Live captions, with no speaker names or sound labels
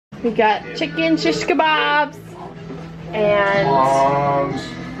We got chicken shish kebabs and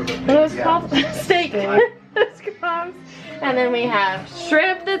what are those called? Steak shish kebabs. And then we have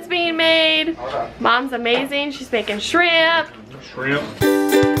shrimp that's being made. Mom's amazing. She's making shrimp.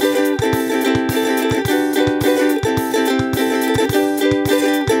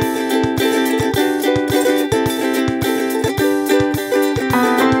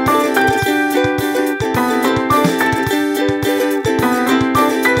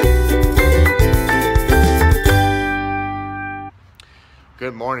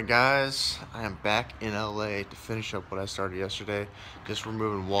 Good morning, guys. I am back in LA to finish up what I started yesterday, just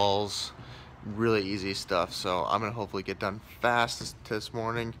removing walls, really easy stuff. So I'm gonna hopefully get done fast this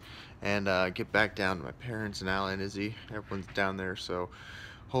morning and get back down to my parents and Allie and Izzy. Everyone's down there, so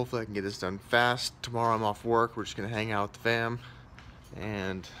hopefully I can get this done fast. Tomorrow I'm off work. We're just gonna hang out with the fam,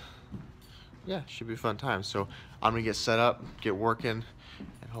 and yeah, should be a fun time. So I'm gonna get set up, get working,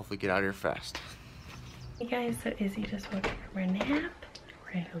 and hopefully get out of here fast. Hey guys, so Izzy just woke up from her nap.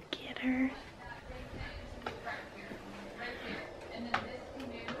 We're gonna go get her.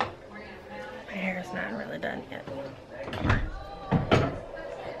 My hair is not really done yet.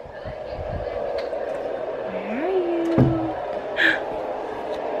 Where are you?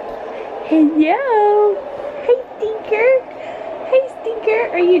 Hello! Hey, Stinker! Hey, Stinker!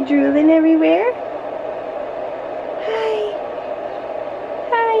 Are you drooling everywhere? Hi!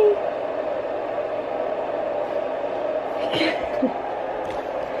 Hi!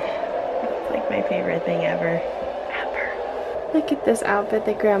 My favorite thing ever. Look at this outfit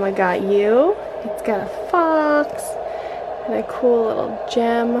that Grandma got you. It's got a fox and a cool little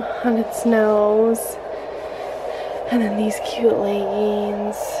gem on its nose. And then these cute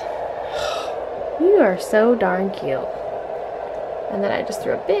leggings. You are so darn cute. And then I just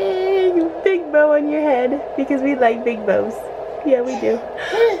threw a big bow on your head because we like big bows. Yeah, we do.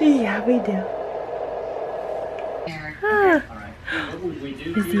 Yeah, we do. Ah.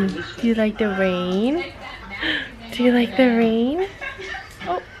 Izzy, do you like the rain? Do you like the rain?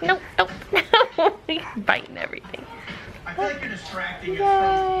 Oh, no, no, no. He's biting everything. I feel like you're distracting us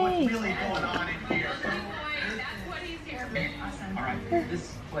from what's really going on in here. Alright,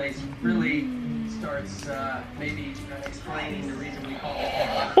 this place really starts maybe explaining the reason we call it.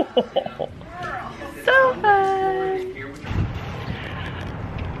 So fun.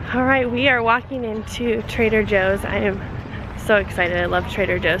 Alright, we are walking into Trader Joe's. I am so excited. I love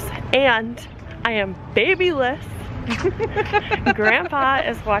Trader Joe's. And I am babyless. Grandpa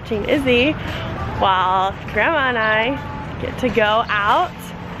is watching Izzy while Grandma and I get to go out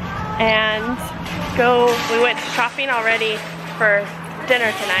and we went shopping already for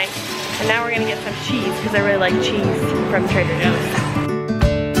dinner tonight. And now we're gonna get some cheese because I really like cheese from Trader Joe's.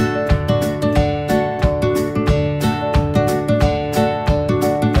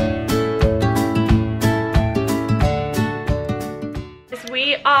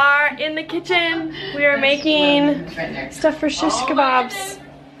 We are in the kitchen. We are making stuff for shish kebabs.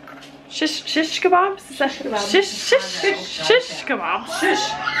 Shish kebabs? Is that shish kebabs?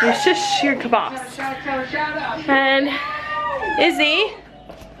 Shish your kebabs. And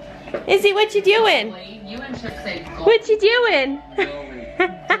Izzy, what you doing? What you doing?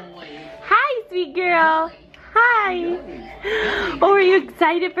 Hi, sweet girl. Hi. Oh, are you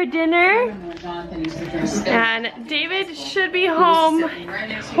excited for dinner? And David should be home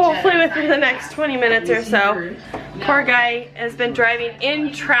hopefully within the next 20 minutes or so. Poor guy has been driving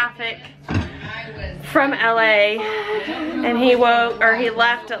in traffic from LA, and he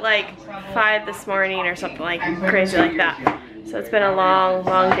left at like 5 this morning or something like crazy like that. So it's been a long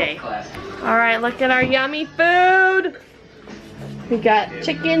day. All right, look at our yummy food. We got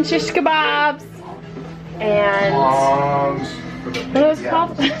chicken shish kebabs and what are those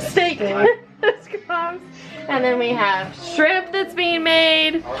called? Steak kebabs. And then we have shrimp that's being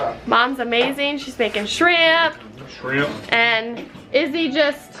made. Mom's amazing. She's making shrimp. And Izzy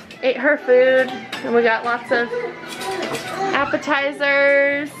just ate her food. And we got lots of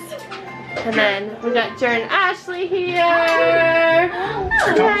appetizers. And then we got Jared and Ashley here. Yay.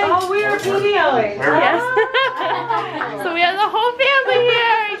 Oh, we are videoing. Yes. So we have the whole family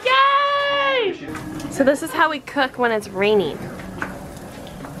here. Yay! So this is how we cook when it's raining.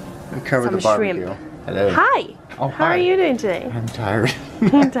 We covered the barbecue. Shrimp. Hello. Hi. Oh, How are you doing today? I'm tired.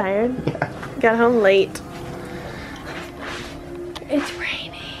 You tired? Yeah. Got home late. It's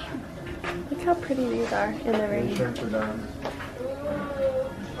raining. Look how pretty these are in the rain.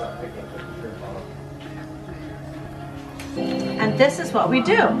 And this is what we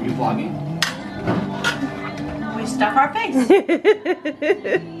do. Are you vlogging? We stuff our face.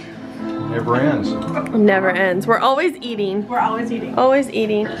 Never ends. Never ends. We're always eating. We're always eating. Always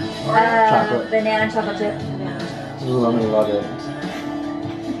eating. Chocolate. Banana chocolate chip. Ooh, I'm gonna love it.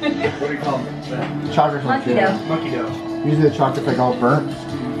 What do you call them? Chocolate's not Monkey good. dough. Monkey dough. Usually the chocolate's like all burnt.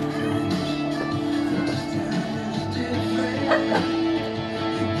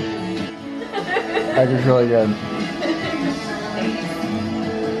 That is really good.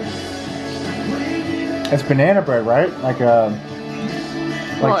 It's banana bread, right? Like Well,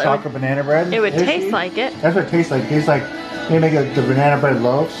 chocolate banana bread. It would Is taste it? like it. That's what it tastes like. It tastes like they make the banana bread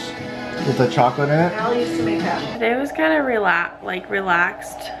loaves with the chocolate in it. Al used to make that. Today was kind of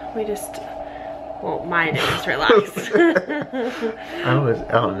relaxed. We just, well, my day was relaxed. I was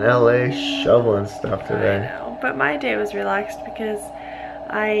out in LA shoveling stuff I today. know, but my day was relaxed because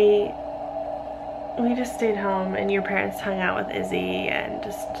we just stayed home and your parents hung out with Izzy and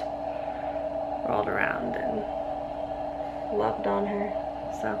just rolled around and loved on her.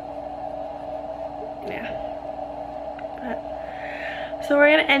 So, yeah. So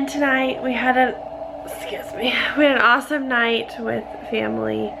we're gonna end tonight. We had an awesome night with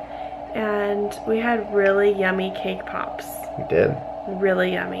family and we had really yummy cake pops. We did.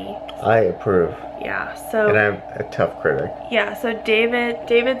 Really yummy. I approve. Yeah, so And I'm a tough critic. yeah, so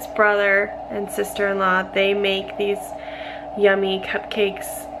David's brother and sister-in-law, they make these yummy cupcakes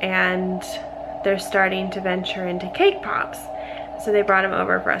and they're starting to venture into cake pops. So they brought them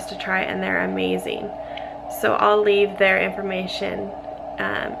over for us to try and they're amazing. So I'll leave their information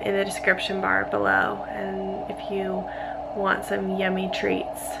in the description bar below, and if you want some yummy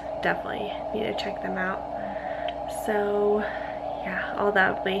treats, definitely need to check them out. So yeah, all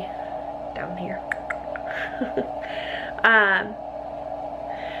that will be down here.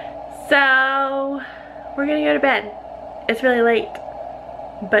 So we're gonna go to bed. It's really late,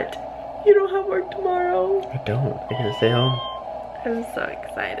 but you don't have work tomorrow. I don't. I gotta stay home. I'm so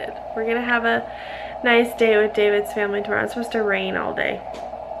excited. We're gonna have a nice day with David's family tomorrow. It's supposed to rain all day,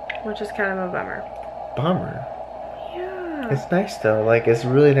 which is kind of a bummer. Bummer. Yeah. It's nice though. Like, it's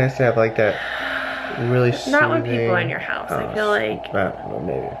really nice to have like that really soothing... Not when people are in your house. I feel like well,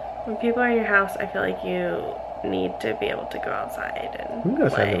 maybe. when people are in your house, I feel like you need to be able to go outside and We can go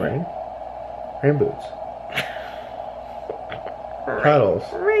outside in the play. rain. Rain boots. Puddles.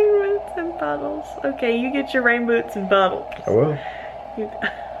 Rain boots and puddles. Okay, you get your rain boots and puddles. I will. You...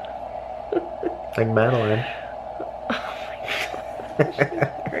 Like Madeline.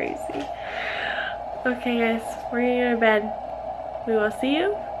 Crazy. Okay guys, we're gonna go to bed. We will see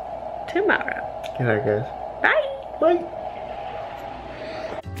you tomorrow. Good night, guys. Bye. Bye.